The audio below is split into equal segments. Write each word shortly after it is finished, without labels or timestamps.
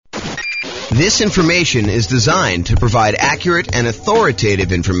This information is designed to provide accurate and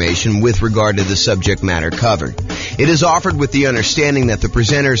authoritative information with regard to the subject matter covered. It is offered with the understanding that the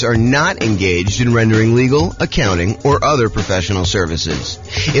presenters are not engaged in rendering legal, accounting, or other professional services.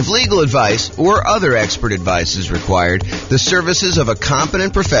 If legal advice or other expert advice is required, the services of a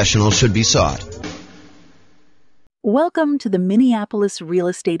competent professional should be sought. Welcome to the Minneapolis Real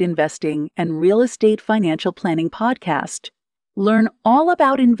Estate Investing and Real Estate Financial Planning Podcast. Learn all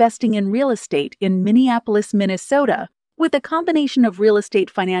about investing in real estate in Minneapolis, Minnesota, with a combination of real estate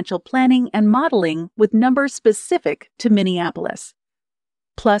financial planning and modeling with numbers specific to Minneapolis.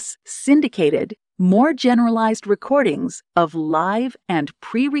 Plus, syndicated, more generalized recordings of live and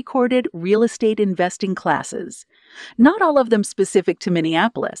pre-recorded real estate investing classes, not all of them specific to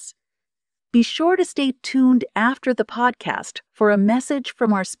Minneapolis. Be sure to stay tuned after the podcast for a message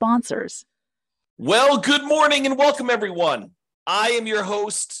from our sponsors. Well, good morning and welcome, everyone. I am your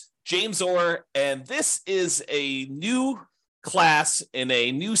host, James Orr, and this is a new class in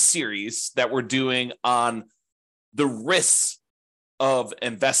a new series that we're doing on the risks of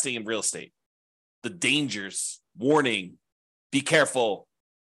investing in real estate, the dangers, warning, be careful,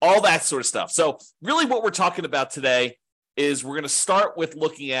 all that sort of stuff. So really what we're talking about today is we're going to start with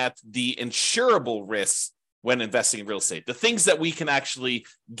looking at the insurable risks when investing in real estate, the things that we can actually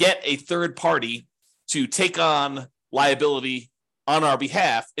get a third party to take on liability on our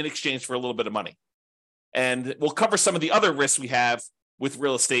behalf in exchange for a little bit of money. And we'll cover some of the other risks we have with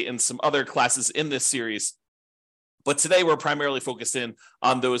real estate in some other classes in this series. But today we're primarily focused in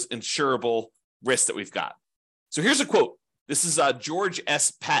on those insurable risks that we've got. So here's a quote. This is George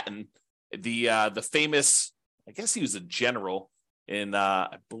S. Patton, the famous, I guess he was a general in,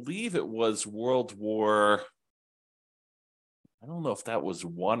 I believe it was World War, I don't know if that was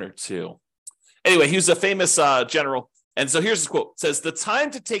 1 or 2. Anyway, he was a famous general. And so here's the quote. It says, "The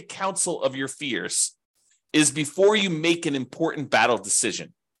time to take counsel of your fears is before you make an important battle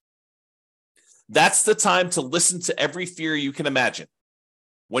decision. That's the time to listen to every fear you can imagine.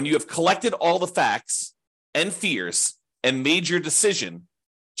 When you have collected all the facts and fears and made your decision,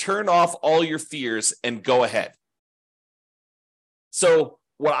 turn off all your fears and go ahead." So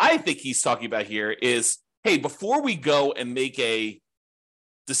what I think he's talking about here is, hey, before we go and make a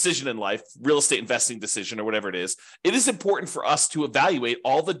decision in life, real estate investing decision or whatever it is important for us to evaluate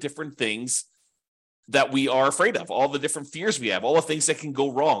all the different things that we are afraid of, all the different fears we have, all the things that can go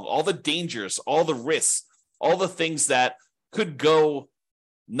wrong, all the dangers, all the risks, all the things that could go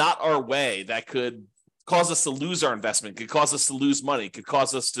not our way, that could cause us to lose our investment, could cause us to lose money, could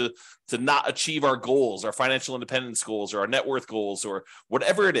cause us to not achieve our goals, our financial independence goals, or our net worth goals, or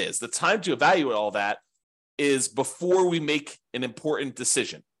whatever it is. The time to evaluate all that is before we make an important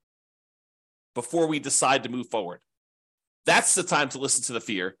decision, before we decide to move forward. That's the time to listen to the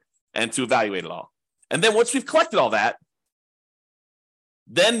fear and to evaluate it all. And then once we've collected all that,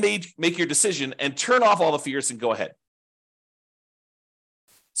 then make your decision and turn off all the fears and go ahead.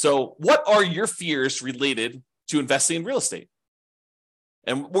 So what are your fears related to investing in real estate?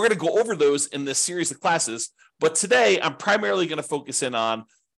 And we're going to go over those in this series of classes. But today, I'm primarily going to focus in on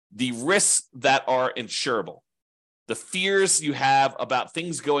the risks that are insurable, the fears you have about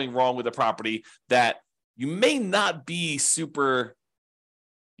things going wrong with a property that you may not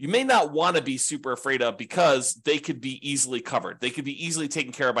want to be super afraid of because they could be easily covered. They could be easily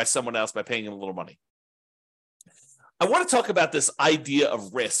taken care of by someone else by paying them a little money. I want to talk about this idea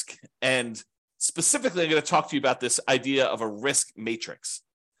of risk, and specifically, I'm going to talk to you about this idea of a risk matrix.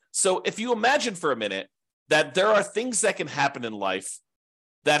 So if you imagine for a minute that there are things that can happen in life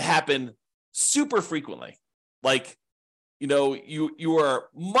that happen super frequently, like, you are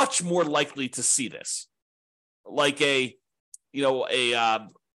much more likely to see this, like an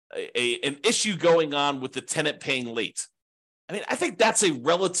issue going on with the tenant paying late. I mean, I think that's a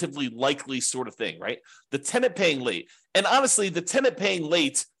relatively likely sort of thing, right? The tenant paying late. And honestly, the tenant paying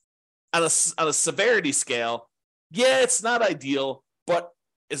late on a severity scale, yeah, it's not ideal, but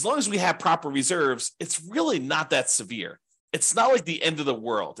as long as we have proper reserves, it's really not that severe. It's not like the end of the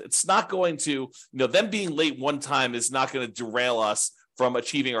world. It's not going to, them being late one time is not going to derail us from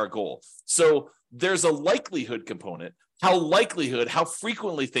achieving our goal. So there's a likelihood component, how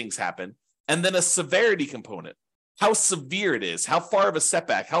frequently things happen, and then a severity component, how severe it is, how far of a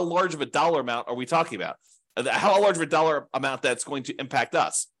setback, how large of a dollar amount are we talking about, how large of a dollar amount that's going to impact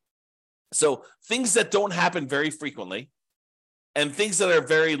us. So things that don't happen very frequently and things that are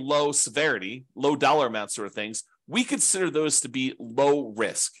very low severity, low dollar amount sort of things, we consider those to be low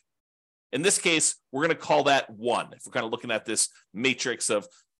risk. In this case, we're going to call that 1. If we're kind of looking at this matrix of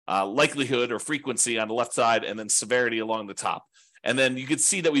likelihood or frequency on the left side and then severity along the top. And then you can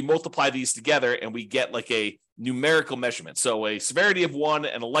see that we multiply these together and we get like a numerical measurement. So a severity of 1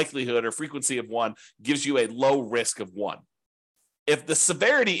 and a likelihood or frequency of 1 gives you a low risk of 1. If the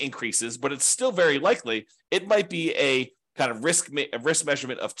severity increases, but it's still very likely, it might be a kind of risk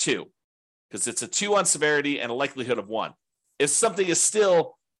measurement of 2, because it's a 2 on severity and a likelihood of 1. If something is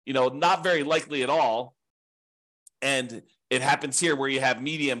still, not very likely at all, and it happens here where you have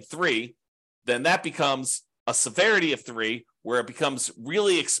medium 3, then that becomes a severity of 3, where it becomes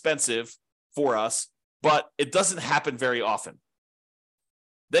really expensive for us, but it doesn't happen very often.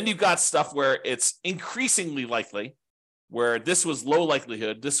 Then you've got stuff where it's increasingly likely, where this was low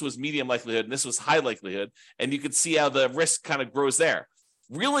likelihood, this was medium likelihood, and this was high likelihood, and you can see how the risk kind of grows there.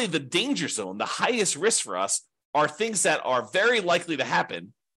 Really, the danger zone, the highest risk for us, are things that are very likely to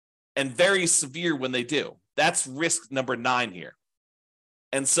happen and very severe when they do. That's risk number 9 here.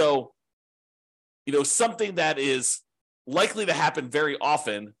 And so, something that is likely to happen very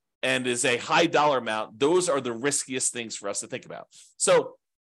often and is a high dollar amount, those are the riskiest things for us to think about. So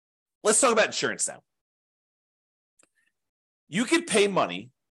let's talk about insurance now. You could pay money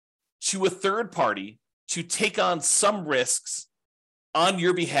to a third party to take on some risks on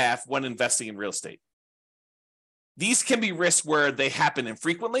your behalf when investing in real estate. These can be risks where they happen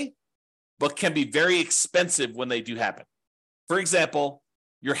infrequently, but can be very expensive when they do happen. For example,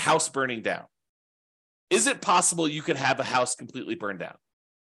 your house burning down. Is it possible you could have a house completely burned down?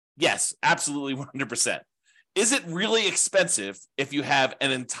 Yes, absolutely 100%. Is it really expensive if you have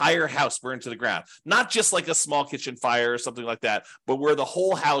an entire house burned to the ground? Not just like a small kitchen fire or something like that, but where the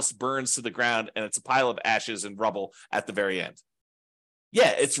whole house burns to the ground and it's a pile of ashes and rubble at the very end.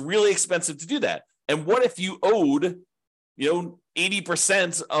 Yeah, it's really expensive to do that. And what if you owed,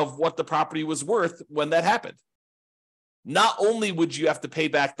 80% of what the property was worth when that happened? Not only would you have to pay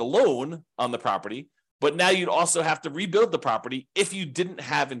back the loan on the property, but now you'd also have to rebuild the property if you didn't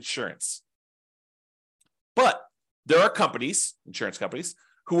have insurance. But there are companies, insurance companies,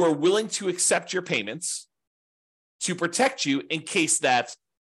 who are willing to accept your payments to protect you in case that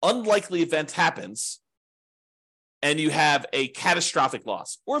unlikely event happens and you have a catastrophic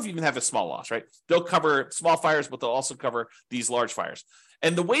loss, or if you even have a small loss, right? They'll cover small fires, but they'll also cover these large fires.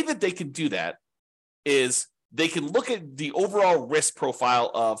 And the way that they can do that is they can look at the overall risk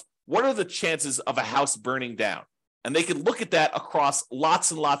profile of what are the chances of a house burning down. And they can look at that across lots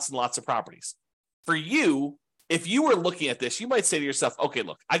and lots and lots of properties. For you, if you were looking at this, you might say to yourself, okay,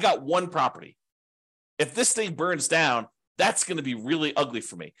 look, I got one property. If this thing burns down, that's going to be really ugly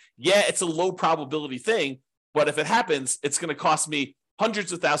for me. Yeah, it's a low probability thing, but if it happens, it's going to cost me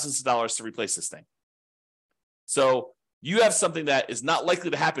hundreds of thousands of dollars to replace this thing. So you have something that is not likely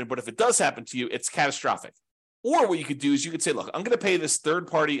to happen, but if it does happen to you, it's catastrophic. Or what you could do is you could say, look, I'm going to pay this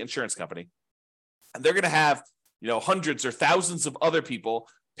third-party insurance company, and they're going to have, hundreds or thousands of other people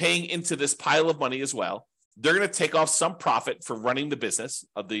paying into this pile of money as well. They're going to take off some profit for running the business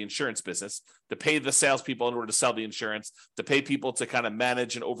of the insurance business, to pay the salespeople in order to sell the insurance, to pay people to kind of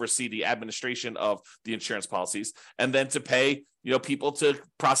manage and oversee the administration of the insurance policies, and then to pay, people to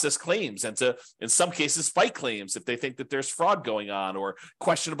process claims and to, in some cases, fight claims if they think that there's fraud going on or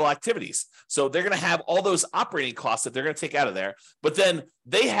questionable activities. So they're going to have all those operating costs that they're going to take out of there. But then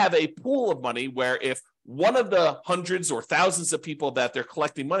they have a pool of money where if one of the hundreds or thousands of people that they're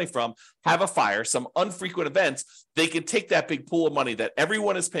collecting money from have a fire, some unfrequent events, they can take that big pool of money that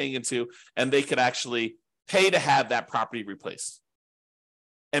everyone is paying into, and they could actually pay to have that property replaced.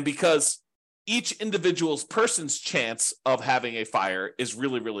 And because each individual's person's chance of having a fire is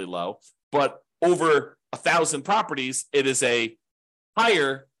really, really low, but over 1,000 properties, it is a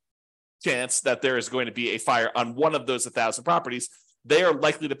higher chance that there is going to be a fire on one of those 1,000 properties. They are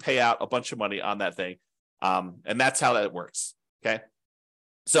likely to pay out a bunch of money on that thing. And that's how that works. Okay.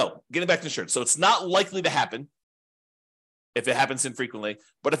 So getting back to insurance. So it's not likely to happen if it happens infrequently,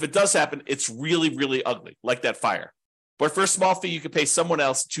 but if it does happen, it's really, really ugly, like that fire. But for a small fee, you could pay someone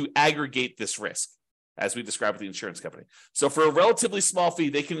else to aggregate this risk, as we described with the insurance company. So for a relatively small fee,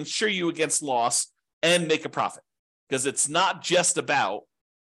 they can insure you against loss and make a profit, because it's not just about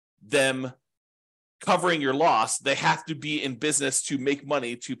them covering your loss. They have to be in business to make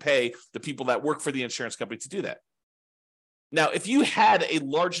money to pay the people that work for the insurance company to do that. Now, if you had a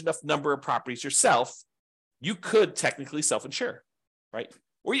large enough number of properties yourself, you could technically self-insure, right?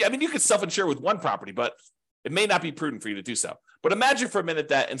 Or you could self-insure with one property, but it may not be prudent for you to do so. But imagine for a minute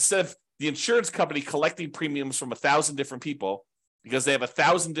that instead of the insurance company collecting premiums from 1,000 different people, because they have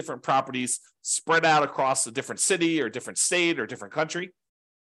 1,000 different properties spread out across a different city or different state or different country,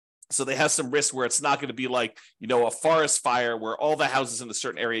 so they have some risk where it's not going to be like, a forest fire where all the houses in a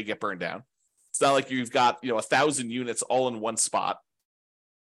certain area get burned down. It's not like you've got 1,000 units all in one spot.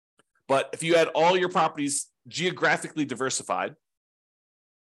 But if you had all your properties geographically diversified,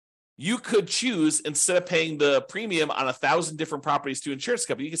 you could choose, instead of paying the premium on 1,000 different properties to insurance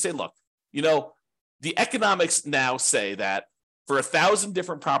company, you can say, look, the economics now say that for 1,000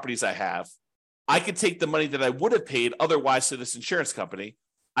 different properties I have, I could take the money that I would have paid otherwise to this insurance company.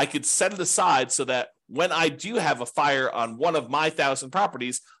 I could set it aside so that when I do have a fire on one of my 1,000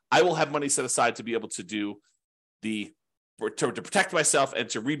 properties, I will have money set aside to be able to do to protect myself and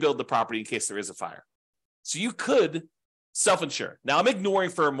to rebuild the property in case there is a fire. So you could self-insure. Now, I'm ignoring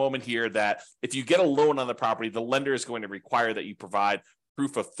for a moment here that if you get a loan on the property, the lender is going to require that you provide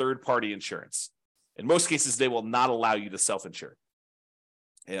proof of third-party insurance. In most cases, they will not allow you to self-insure.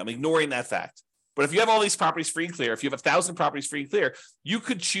 And I'm ignoring that fact. But if you have all these properties free and clear, if you have 1,000 properties free and clear, you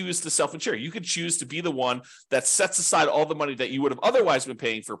could choose to self-insure. You could choose to be the one that sets aside all the money that you would have otherwise been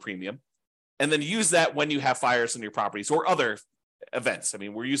paying for a premium, and then use that when you have fires in your properties or other events. I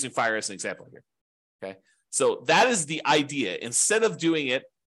mean, we're using fire as an example here. Okay. So that is the idea. Instead of doing it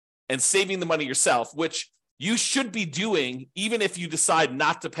and saving the money yourself, which you should be doing even if you decide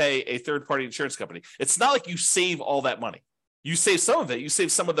not to pay a third-party insurance company. It's not like you save all that money. You save some of it. You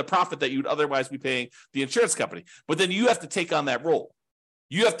save some of the profit that you'd otherwise be paying the insurance company. But then you have to take on that role.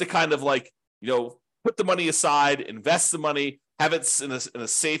 You have to kind of put the money aside, invest the money, have it in a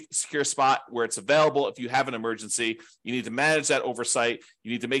safe, secure spot where it's available. If you have an emergency, you need to manage that oversight.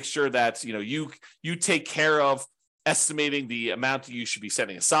 You need to make sure that you take care of estimating the amount you should be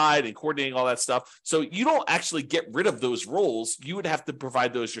setting aside and coordinating all that stuff. So you don't actually get rid of those roles. You would have to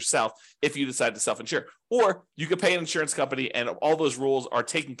provide those yourself if you decide to self-insure. Or you could pay an insurance company and all those roles are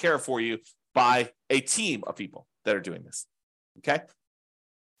taken care of for you by a team of people that are doing this. Okay?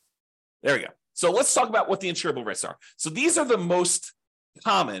 There we go. So let's talk about what the insurable risks are. So these are the most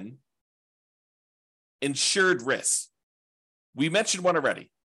common insured risks. We mentioned one already,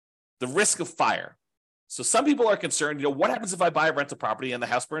 the risk of fire. So some people are concerned, what happens if I buy a rental property and the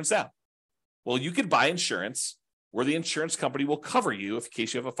house burns down? Well, you could buy insurance where the insurance company will cover you in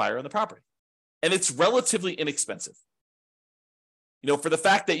case you have a fire on the property. And it's relatively inexpensive. For the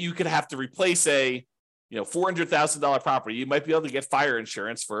fact that you could have to replace a $400,000 property, you might be able to get fire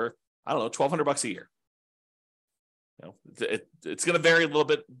insurance for, $1,200 a year. It's going to vary a little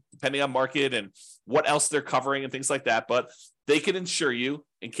bit depending on market and what else they're covering and things like that. But they can insure you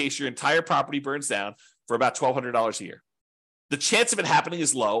in case your entire property burns down for about $1,200 a year. The chance of it happening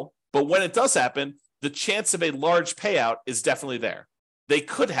is low, but when it does happen, the chance of a large payout is definitely there. They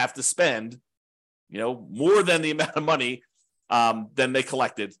could have to spend, more than the amount of money than they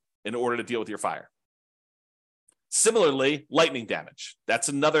collected in order to deal with your fire. Similarly, lightning damage. That's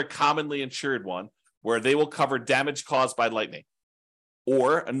another commonly insured one where they will cover damage caused by lightning.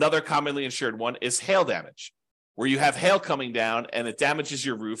 Or another commonly insured one is hail damage, where you have hail coming down and it damages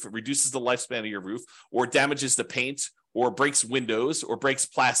your roof, it reduces the lifespan of your roof, or damages the paint, or breaks windows, or breaks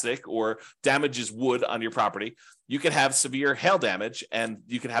plastic, or damages wood on your property. You can have severe hail damage, and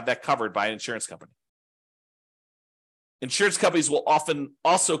you can have that covered by an insurance company. Insurance companies will often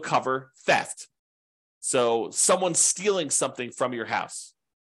also cover theft. So someone stealing something from your house,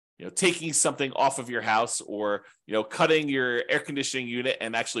 taking something off of your house, or, cutting your air conditioning unit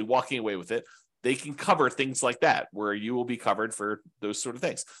and actually walking away with it. They can cover things like that, where you will be covered for those sort of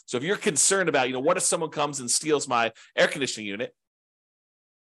things. So if you're concerned about, what if someone comes and steals my air conditioning unit,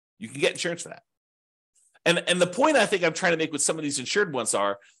 you can get insurance for that. And the point I think I'm trying to make with some of these insured ones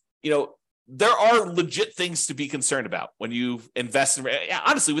are, there are legit things to be concerned about when you invest in,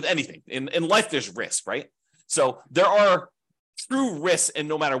 honestly, with anything. In life, there's risk, right? So there are true risks, and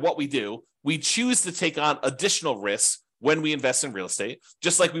no matter what we do, we choose to take on additional risks when we invest in real estate,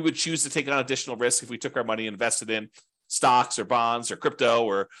 just like we would choose to take on additional risk if we took our money and invested in stocks or bonds or crypto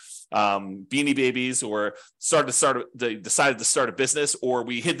or Beanie Babies, or decided to start a business, or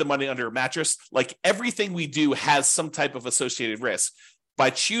we hid the money under a mattress. Like, everything we do has some type of associated risk. By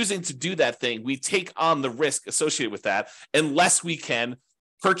choosing to do that thing, we take on the risk associated with that, unless we can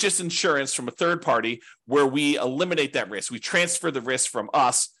purchase insurance from a third party where we eliminate that risk. We transfer the risk from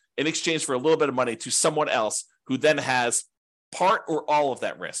us in exchange for a little bit of money to someone else who then has part or all of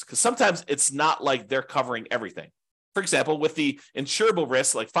that risk. Because sometimes it's not like they're covering everything. For example, with the insurable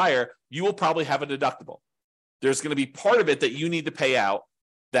risks like fire, you will probably have a deductible. There's going to be part of it that you need to pay out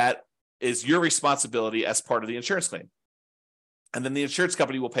that is your responsibility as part of the insurance claim. And then the insurance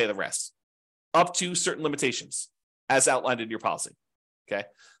company will pay the rest up to certain limitations as outlined in your policy. Okay.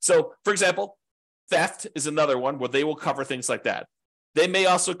 So, for example, theft is another one where they will cover things like that. They may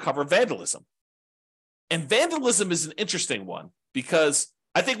also cover vandalism. And vandalism is an interesting one because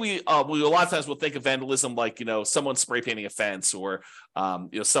I think we a lot of times we'll think of vandalism like, someone spray painting a fence or,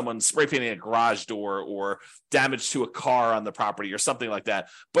 someone spray painting a garage door or damage to a car on the property or something like that.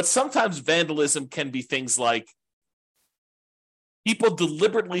 But sometimes vandalism can be things like people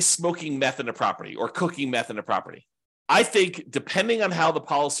deliberately smoking meth in a property or cooking meth in a property. I think depending on how the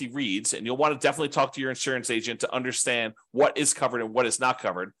policy reads, and you'll want to definitely talk to your insurance agent to understand what is covered and what is not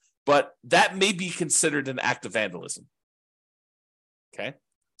covered, but that may be considered an act of vandalism. Okay,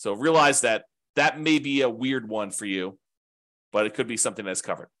 so realize that may be a weird one for you, but it could be something that's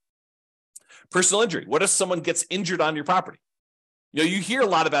covered. Personal injury. What if someone gets injured on your property? You hear a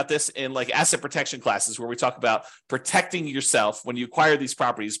lot about this in like asset protection classes where we talk about protecting yourself when you acquire these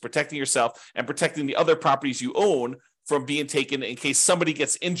properties, protecting yourself and protecting the other properties you own from being taken in case somebody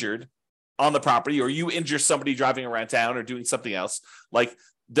gets injured on the property or you injure somebody driving around town or doing something else. Like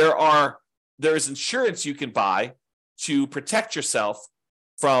there is insurance you can buy to protect yourself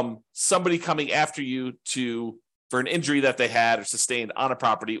from somebody coming after you for an injury that they had or sustained on a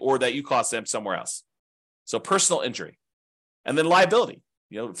property or that you caused them somewhere else. So personal injury. And then liability.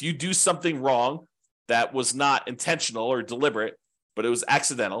 If you do something wrong that was not intentional or deliberate, but it was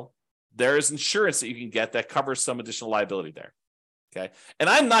accidental, there is insurance that you can get that covers some additional liability there. Okay. And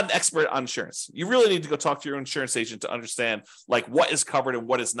I'm not an expert on insurance. You really need to go talk to your insurance agent to understand like what is covered and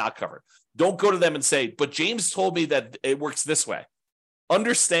what is not covered. Don't go to them and say, but James told me that it works this way.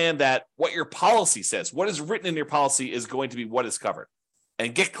 Understand that what your policy says, what is written in your policy is going to be what is covered.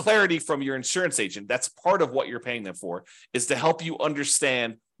 And get clarity from your insurance agent. That's part of what you're paying them for, is to help you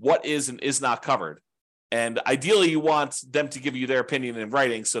understand what is and is not covered. And ideally, you want them to give you their opinion in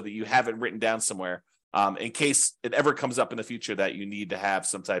writing so that you have it written down somewhere in case it ever comes up in the future that you need to have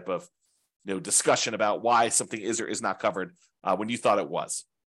some type of discussion about why something is or is not covered when you thought it was.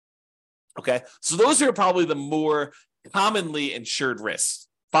 Okay, so those are probably the more commonly insured risks: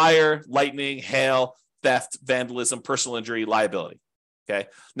 fire, lightning, hail, theft, vandalism, personal injury, liability. Okay,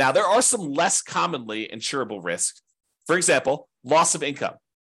 now there are some less commonly insurable risks. For example, loss of income.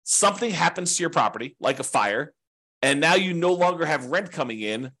 Something happens to your property, like a fire, and now you no longer have rent coming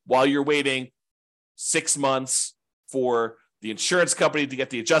in while you're waiting 6 months for the insurance company to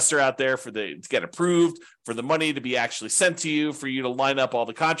get the adjuster out there to get approved, for the money to be actually sent to you, for you to line up all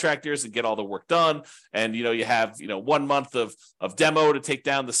the contractors and get all the work done. And, you have, 1 month of demo to take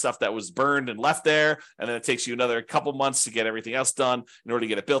down the stuff that was burned and left there. And then it takes you another couple months to get everything else done in order to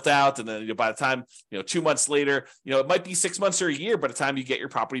get it built out. And then by the time, 2 months later, it might be 6 months or a year by the time you get your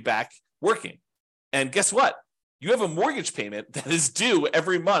property back working. And guess what? You have a mortgage payment that is due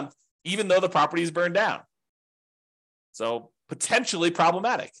every month, even though the property is burned down. So potentially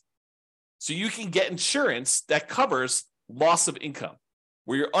problematic. So you can get insurance that covers loss of income,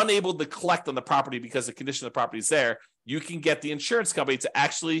 where you're unable to collect on the property because the condition of the property is there. You can get the insurance company to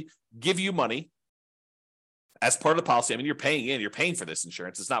actually give you money as part of the policy. I mean, you're paying for this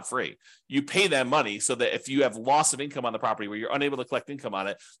insurance. It's not free. You pay them money so that if you have loss of income on the property where you're unable to collect income on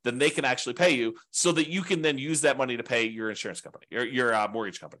it, then they can actually pay you so that you can then use that money to pay your insurance company, your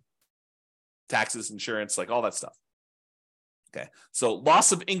mortgage company, taxes, insurance, like all that stuff. Okay, so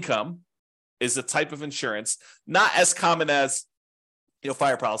loss of income is a type of insurance, not as common as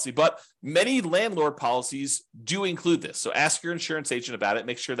fire policy, but many landlord policies do include this. So ask your insurance agent about it.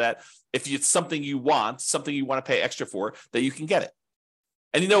 Make sure that if it's something you want to pay extra for, that you can get it.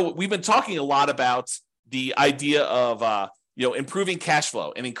 And we've been talking a lot about the idea of improving cash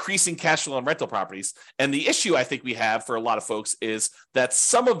flow and increasing cash flow on rental properties. And the issue I think we have for a lot of folks is that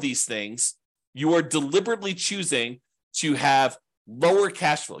some of these things you are deliberately choosing to have lower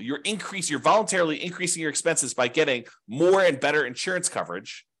cash flow. You're voluntarily increasing your expenses by getting more and better insurance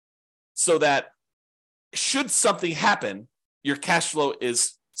coverage so that should something happen, your cash flow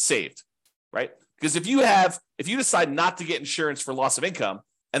is saved, right? Because if you decide not to get insurance for loss of income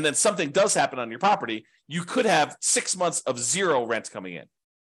and then something does happen on your property, you could have 6 months of zero rent coming in.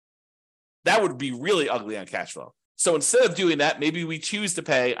 That would be really ugly on cash flow. So instead of doing that, maybe we choose to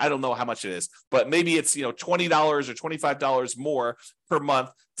pay, I don't know how much it is, but maybe it's $20 or $25 more per month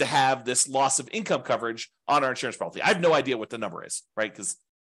to have this loss of income coverage on our insurance policy. I have no idea what the number is, right? Because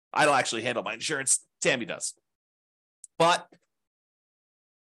I don't actually handle my insurance. Tammy does. But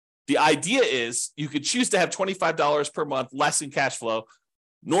the idea is you could choose to have $25 per month less in cash flow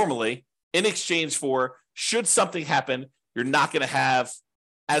normally in exchange for, should something happen, you're not going to have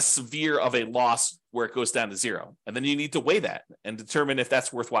as severe of a loss where it goes down to zero. And then you need to weigh that and determine if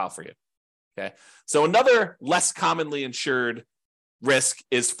that's worthwhile for you. Okay. So another less commonly insured risk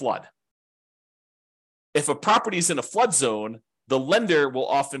is flood. If a property is in a flood zone, the lender will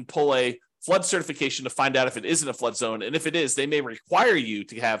often pull a flood certification to find out if it isn't a flood zone. And if it is, they may require you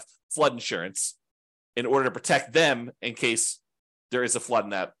to have flood insurance in order to protect them in case there is a flood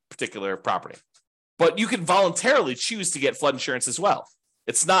in that particular property. But you can voluntarily choose to get flood insurance as well.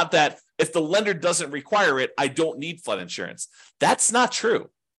 It's not that if the lender doesn't require it, I don't need flood insurance. That's not true.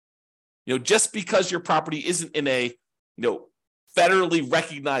 Just because your property isn't in a, federally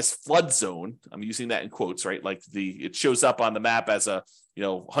recognized flood zone, I'm using that in quotes, right? Like it shows up on the map as a,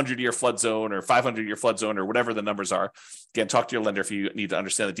 100-year flood zone or 500-year flood zone or whatever the numbers are. Again, talk to your lender if you need to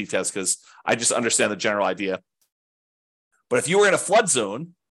understand the details, because I just understand the general idea. But if you were in a flood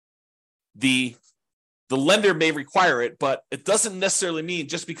zone, the lender may require it, but it doesn't necessarily mean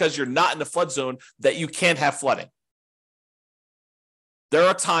just because you're not in the flood zone that you can't have flooding. There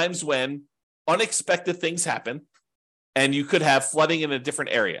are times when unexpected things happen and you could have flooding in a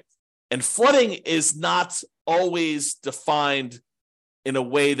different area. And flooding is not always defined in a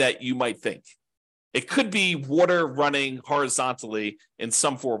way that you might think. It could be water running horizontally in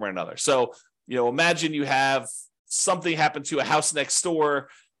some form or another. So, imagine you have something happen to a house next door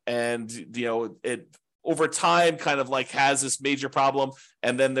and, it over time kind of like has this major problem.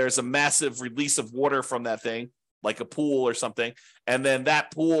 And then there's a massive release of water from that thing, like a pool or something. And then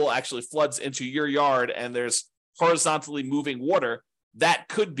that pool actually floods into your yard and there's horizontally moving water. That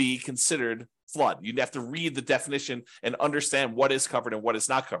could be considered flood. You'd have to read the definition and understand what is covered and what is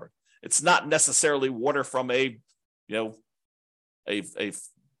not covered. It's not necessarily water from a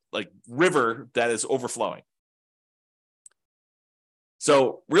river that is overflowing.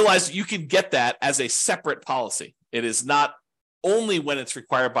 So realize you can get that as a separate policy. It is not only when it's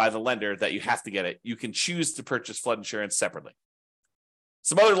required by the lender that you have to get it. You can choose to purchase flood insurance separately.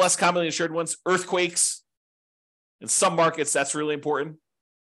 Some other less commonly insured ones, earthquakes. In some markets, that's really important.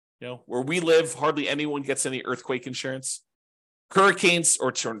 Where we live, hardly anyone gets any earthquake insurance. Hurricanes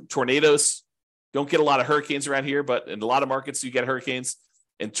or tornadoes. Don't get a lot of hurricanes around here, but in a lot of markets, you get hurricanes.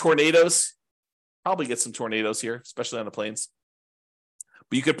 And tornadoes, probably get some tornadoes here, especially on the plains.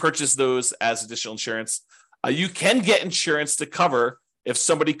 But you could purchase those as additional insurance. You can get insurance to cover if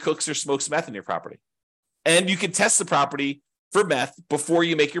somebody cooks or smokes meth in your property. And you can test the property for meth before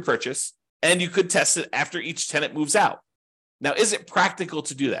you make your purchase. And you could test it after each tenant moves out. Now, is it practical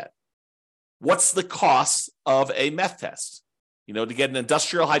to do that? What's the cost of a meth test? To get an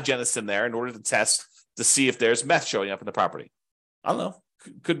industrial hygienist in there in order to test to see if there's meth showing up in the property. I don't know.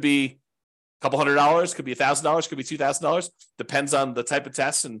 Could be a couple $100, could be $1,000, could be $2,000. Depends on the type of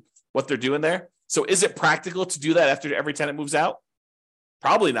test and what they're doing there. So is it practical to do that after every tenant moves out?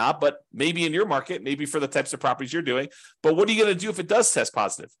 Probably not, but maybe in your market, maybe for the types of properties you're doing. But what are you going to do if it does test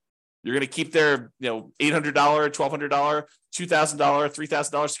positive? You're going to keep their $800, $1,200, $2,000,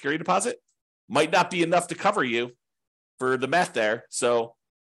 $3,000 security deposit? Might not be enough to cover you for the meth there. So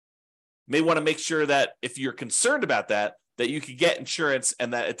may want to make sure that if you're concerned about that you can get insurance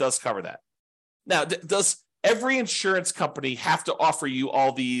and that it does cover that. Now, does every insurance company have to offer you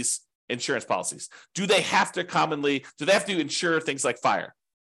all these insurance policies? Do they have to insure things like fire?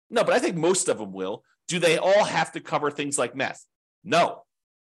 No, but I think most of them will. Do they all have to cover things like meth? No.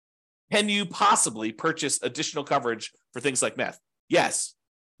 Can you possibly purchase additional coverage for things like meth? Yes.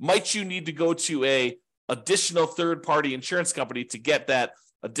 Might you need to go to a additional third-party insurance company to get that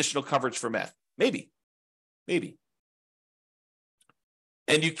additional coverage for meth? Maybe.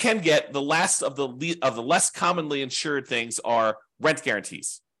 And you can get the last of the less commonly insured things are rent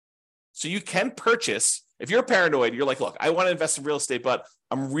guarantees. So you can purchase, if you're paranoid, you're like, look, I want to invest in real estate, but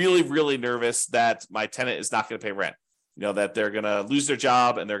I'm really, really nervous that my tenant is not going to pay rent. That they're going to lose their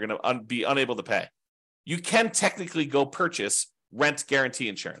job and they're going to be unable to pay. You can technically go purchase rent guarantee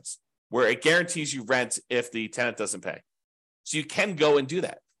insurance, where it guarantees you rent if the tenant doesn't pay. So you can go and do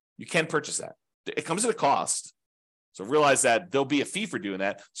that. You can purchase that. It comes at a cost. So realize that there'll be a fee for doing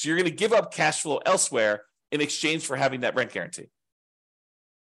that. So you're going to give up cash flow elsewhere in exchange for having that rent guarantee.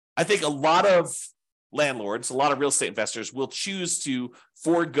 I think a lot of landlords, a lot of real estate investors will choose to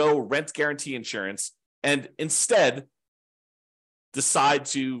forego rent guarantee insurance and instead decide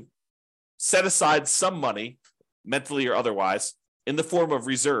to set aside some money, mentally or otherwise, in the form of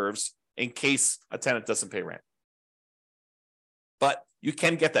reserves in case a tenant doesn't pay rent. But you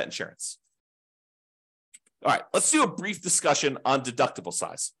can get that insurance. All right, let's do a brief discussion on deductible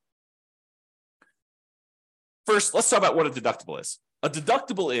size. First, let's talk about what a deductible is. A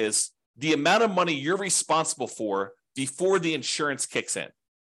deductible is the amount of money you're responsible for before the insurance kicks in.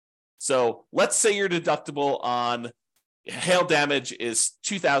 So let's say your deductible on hail damage is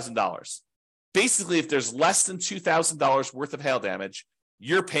 $2,000. Basically, if there's less than $2,000 worth of hail damage,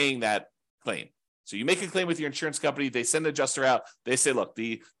 you're paying that claim. So you make a claim with your insurance company, they send an adjuster out, they say, look,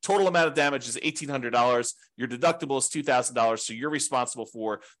 the total amount of damage is $1,800, your deductible is $2,000, so you're responsible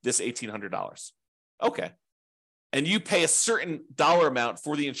for this $1,800. Okay. And you pay a certain dollar amount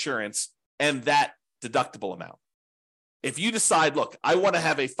for the insurance and that deductible amount. If you decide, look, I want to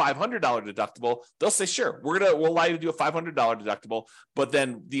have a $500 deductible, they'll say, sure, we'll allow you to do a $500 deductible, but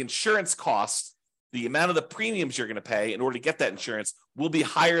then the insurance cost, the amount of the premiums you're going to pay in order to get that insurance will be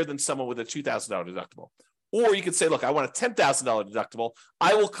higher than someone with a $2,000 deductible. Or you could say, look, I want a $10,000 deductible.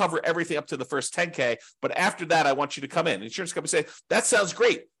 I will cover everything up to the first $10K, but after that, I want you to come in. The insurance company say, that sounds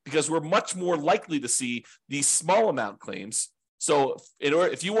great because we're much more likely to see these small amount claims. So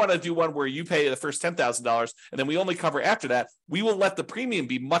if you want to do one where you pay the first $10,000 and then we only cover after that, we will let the premium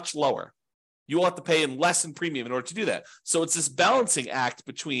be much lower. You will have to pay in less in premium in order to do that. So it's this balancing act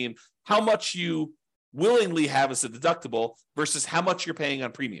between how much you willingly have as a deductible versus how much you're paying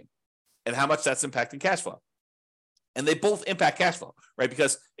on premium and how much that's impacting cash flow. And they both impact cash flow, right?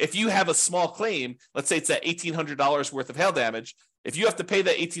 Because if you have a small claim, let's say it's that $1,800 worth of hail damage, if you have to pay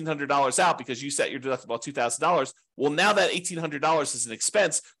that $1,800 out because you set your deductible at $2,000, well, now that $1,800 is an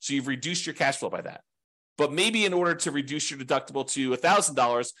expense, so you've reduced your cash flow by that. But maybe in order to reduce your deductible to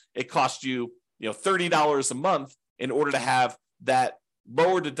 $1,000, it costs you, $30 a month in order to have that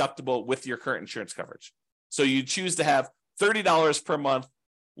lower deductible with your current insurance coverage. So you choose to have $30 per month,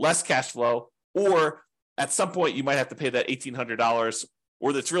 less cash flow, or at some point you might have to pay that $1,800,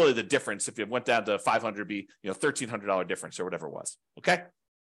 or that's really the difference. If it went down to $500, be $1,300 difference or whatever it was. Okay.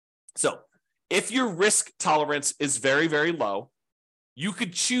 So if your risk tolerance is very, very low, you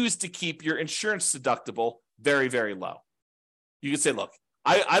could choose to keep your insurance deductible very, very low. You could say, look,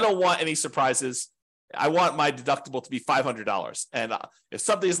 I don't want any surprises. I want my deductible to be $500. And if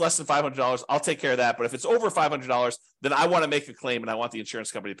something is less than $500, I'll take care of that. But if it's over $500, then I want to make a claim and I want the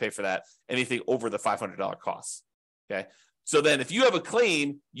insurance company to pay for that, anything over the $500 costs. Okay. So then if you have a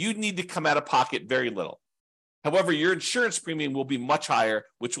claim, you need to come out of pocket very little. However, your insurance premium will be much higher,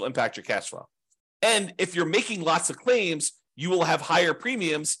 which will impact your cash flow. And if you're making lots of claims, you will have higher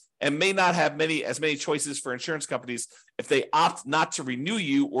premiums and may not have as many choices for insurance companies if they opt not to renew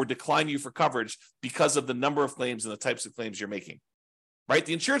you or decline you for coverage because of the number of claims and the types of claims you're making, right?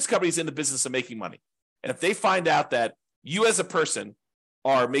 The insurance company is in the business of making money. And if they find out that you as a person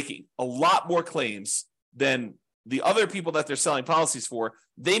are making a lot more claims than the other people that they're selling policies for,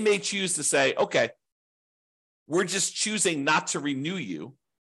 they may choose to say, okay, we're just choosing not to renew you.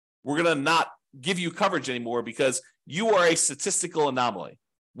 We're going to not give you coverage anymore because you are a statistical anomaly.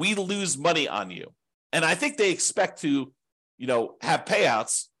 We lose money on you. And I think they expect to, have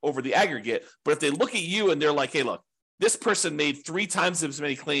payouts over the aggregate. But if they look at you and they're like, hey, look, this person made 3 times as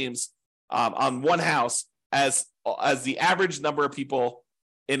many claims on one house as the average number of people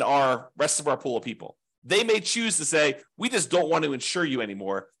in our rest of our pool of people, they may choose to say, we just don't want to insure you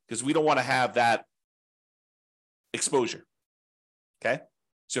anymore because we don't want to have that exposure. Okay.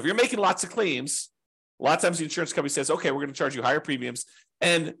 So if you're making lots of claims, a lot of times the insurance company says, okay, we're going to charge you higher premiums.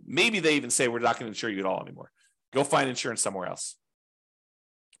 And maybe they even say, we're not going to insure you at all anymore. Go find insurance somewhere else.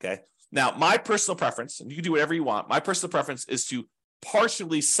 Okay. Now, my personal preference, and you can do whatever you want, my personal preference is to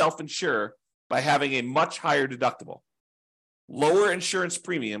partially self-insure by having a much higher deductible, lower insurance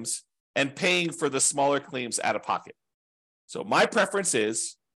premiums, and paying for the smaller claims out of pocket. So my preference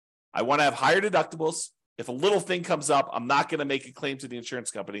is I want to have higher deductibles. If a little thing comes up, I'm not going to make a claim to the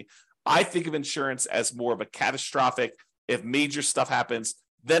insurance company. I think of insurance as more of a catastrophic. If major stuff happens,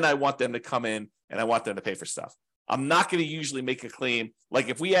 then I want them to come in and I want them to pay for stuff. I'm not going to usually make a claim. Like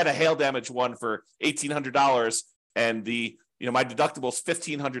if we had a hail damage one for $1,800 and my deductible is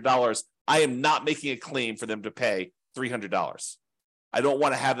 $1,500, I am not making a claim for them to pay $300. I don't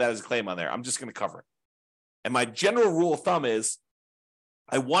want to have that as a claim on there. I'm just going to cover it. And my general rule of thumb is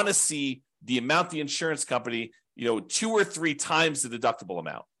I want to see the amount the insurance company, 2 or 3 times the deductible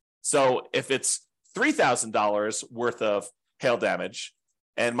amount. So if it's $3,000 worth of hail damage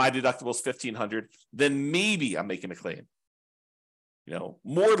and my deductible is $1,500, then maybe I'm making a claim.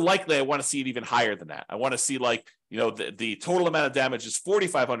 More likely I want to see it even higher than that. I want to see the total amount of damage is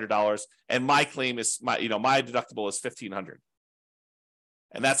 $4,500 and my claim is my deductible is $1,500.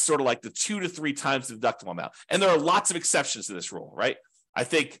 And that's sort of like the 2 to 3 times the deductible amount. And there are lots of exceptions to this rule, right? I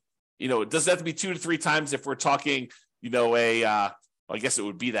think, it doesn't have to be 2 to 3 times if we're talking, I guess it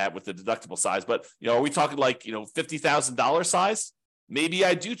would be that with the deductible size, but, are we talking like, $50,000 size? Maybe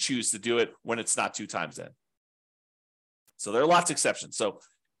I do choose to do it when it's not 2 times in. So there are lots of exceptions. So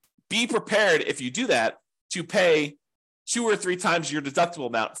be prepared if you do that to pay 2 or 3 times your deductible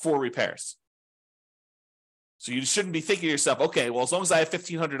amount for repairs. So you shouldn't be thinking to yourself, okay, well, as long as I have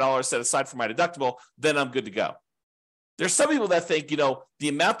 $1,500 set aside for my deductible, then I'm good to go. There's some people that think, the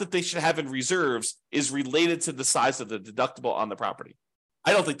amount that they should have in reserves is related to the size of the deductible on the property.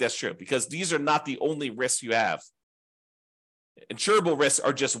 I don't think that's true because these are not the only risks you have. Insurable risks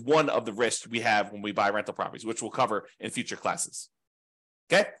are just one of the risks we have when we buy rental properties, which we'll cover in future classes.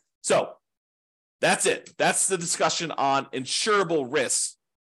 Okay, so that's it. That's the discussion on insurable risks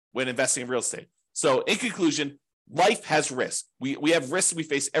when investing in real estate. So in conclusion, life has risks. We have risks we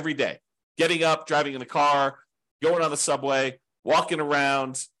face every day. Getting up, driving in the car, going on the subway, walking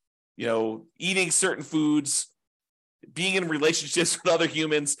around, eating certain foods, being in relationships with other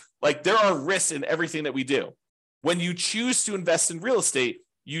humans. Like there are risks in everything that we do. When you choose to invest in real estate,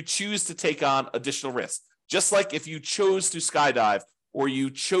 you choose to take on additional risks. Just like if you chose to skydive or you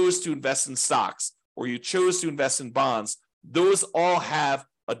chose to invest in stocks or you chose to invest in bonds, those all have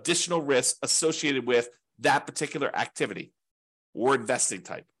additional risks associated with that particular activity or investing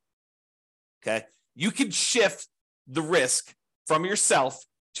type. Okay? You can shift the risk from yourself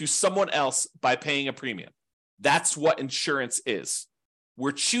to someone else by paying a premium. That's what insurance is.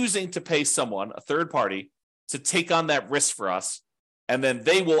 We're choosing to pay someone, a third party, to take on that risk for us, and then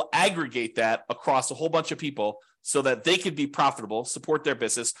they will aggregate that across a whole bunch of people so that they could be profitable, support their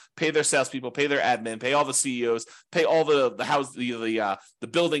business, pay their salespeople, pay their admin, pay all the CEOs, pay all the house, the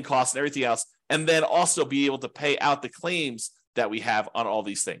building costs and everything else, and then also be able to pay out the claims that we have on all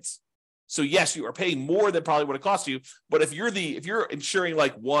these things. So yes, you are paying more than probably what it costs you, but if you're insuring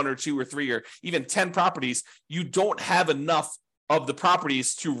like 1 or 2 or 3 or even 10 properties, you don't have enough of the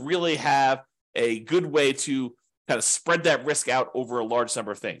properties to really have a good way to kind of spread that risk out over a large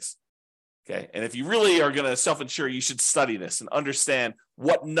number of things. Okay. And if you really are going to self-insure, you should study this and understand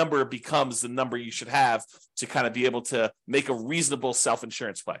what number becomes the number you should have to kind of be able to make a reasonable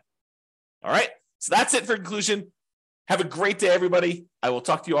self-insurance play. All right. So that's it for conclusion. Have a great day, everybody. I will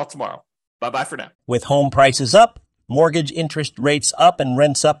talk to you all tomorrow. Bye-bye for now. With home prices up, mortgage interest rates up, and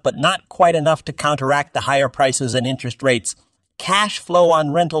rents up, but not quite enough to counteract the higher prices and interest rates, cash flow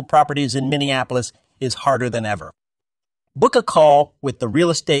on rental properties in Minneapolis is harder than ever. Book a call with the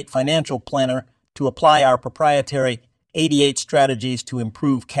Real Estate Financial Planner to apply our proprietary 88 strategies to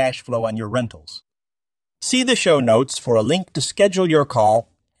improve cash flow on your rentals. See the show notes for a link to schedule your call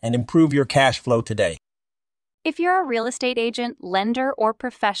and improve your cash flow today. If you're a real estate agent, lender, or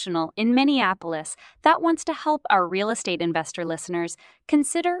professional in Minneapolis that wants to help our real estate investor listeners,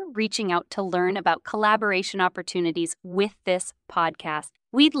 consider reaching out to learn about collaboration opportunities with this podcast.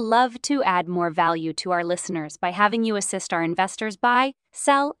 We'd love to add more value to our listeners by having you assist our investors buy,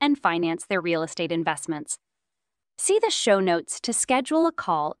 sell, and finance their real estate investments. See the show notes to schedule a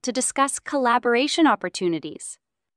call to discuss collaboration opportunities.